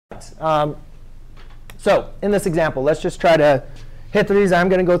So in this example, let's just try to hit through these. I'm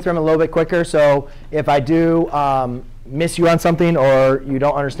going to go through them a little bit quicker. So if I do miss you on something or you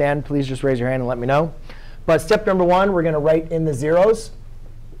don't understand, please just raise your hand and let me know. But step number 1, we're going to write in the zeros.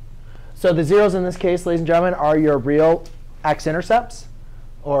 So the zeros in this case, ladies and gentlemen, are your real x-intercepts,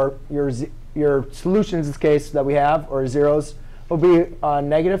 or your solutions in this case that we have, or zeros, will be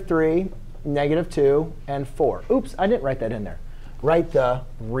 -3, -2, and 4. Oops, I didn't write that in there. Write the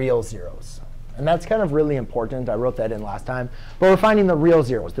real zeros. And that's kind of really important. I wrote that in last time. But we're finding the real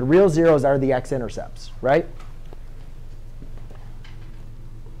zeros. The real zeros are the x-intercepts, right?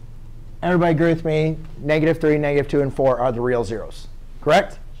 Everybody agree with me? -3, -2, and 4 are the real zeros.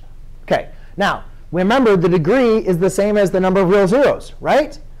 Correct? OK. Now, remember, the degree is the same as the number of real zeros,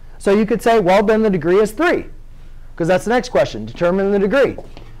 right? So you could say, well, then the degree is 3. Because that's the next question. Determine the degree.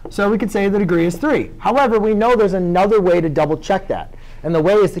 So we could say the degree is 3. However, we know there's another way to double check that. And the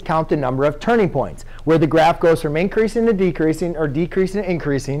way is to count the number of turning points, where the graph goes from increasing to decreasing, or decreasing to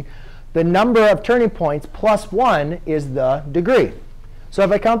increasing. The number of turning points plus 1 is the degree. So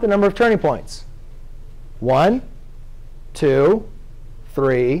if I count the number of turning points, 1, 2,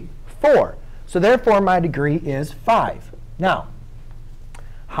 3, 4. So therefore, my degree is 5. Now,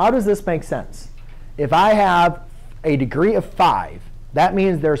 how does this make sense? If I have a degree of 5, that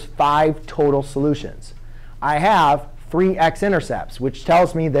means there's 5 total solutions. I have 3 x-intercepts, which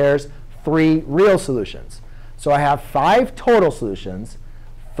tells me there's 3 real solutions. So I have 5 total solutions,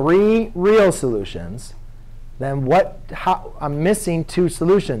 3 real solutions. Then I'm missing 2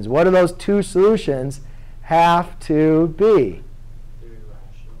 solutions. What do those 2 solutions have to be? Irrational.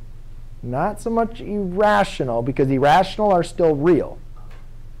 Not so much irrational, because irrational are still real.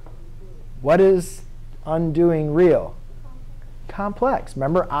 What is undoing real? Complex.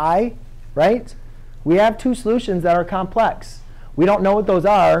 Remember I, right? We have 2 solutions that are complex. We don't know what those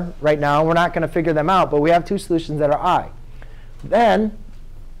are right now. We're not going to figure them out. But we have 2 solutions that are I. Then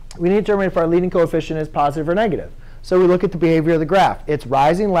we need to determine if our leading coefficient is positive or negative. So we look at the behavior of the graph. It's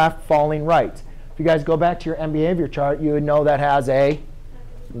rising left, falling right. If you guys go back to your M behavior chart, you would know that has a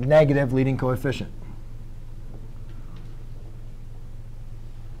negative leading coefficient.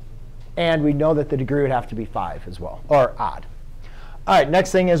 And we know that the degree would have to be 5 as well, or odd. All right,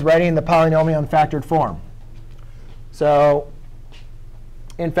 next thing is writing the polynomial in factored form. So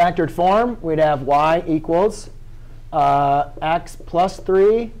in factored form, we'd have y equals x plus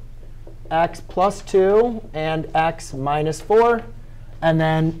 3, x plus 2, and x minus 4. And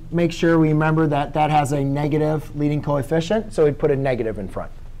then make sure we remember that that has a negative leading coefficient. So we'd put a negative in front.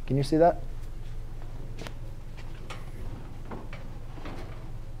 Can you see that?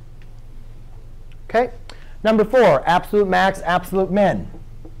 OK. Number 4, absolute max, absolute min.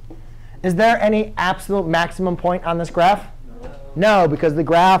 Is there any absolute maximum point on this graph? No, because the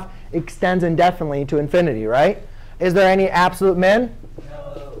graph extends indefinitely to infinity, right? Is there any absolute min?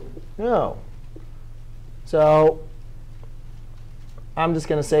 No. No. So I'm just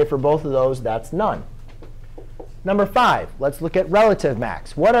going to say for both of those, that's none. Number 5, let's look at relative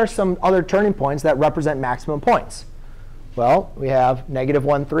max. What are some other turning points that represent maximum points? Well, we have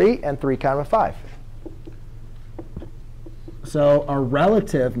 -1, 3, and 3, 5. So our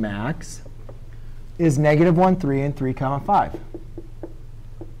relative max is -1, 3, and 3, 5.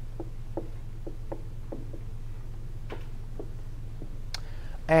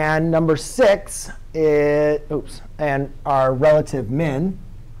 And number 6 is, and our relative min.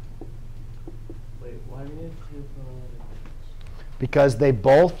 Wait, why do you have to? Because they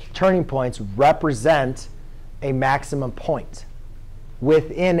both turning points represent a maximum point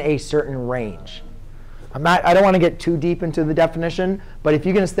within a certain range. I don't want to get too deep into the definition, but if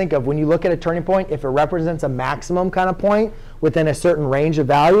you can just think of when you look at a turning point, if it represents a maximum kind of point within a certain range of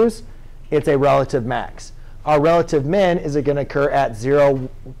values, it's a relative max. Our relative min is going to occur at 0,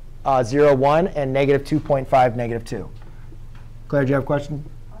 0, 1, and -2.5, -2. Claire, do you have a question?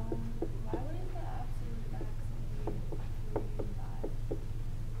 Why wouldn't the absolute max be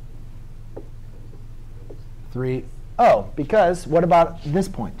 3 and 5? 3. Oh, because what about this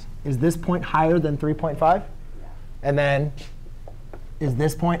point? Is this point higher than 3.5? Yeah. And then is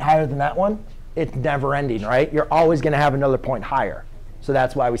this point higher than that one? It's never ending, right? You're always going to have another point higher. So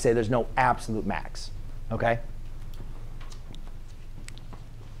that's why we say there's no absolute max. OK?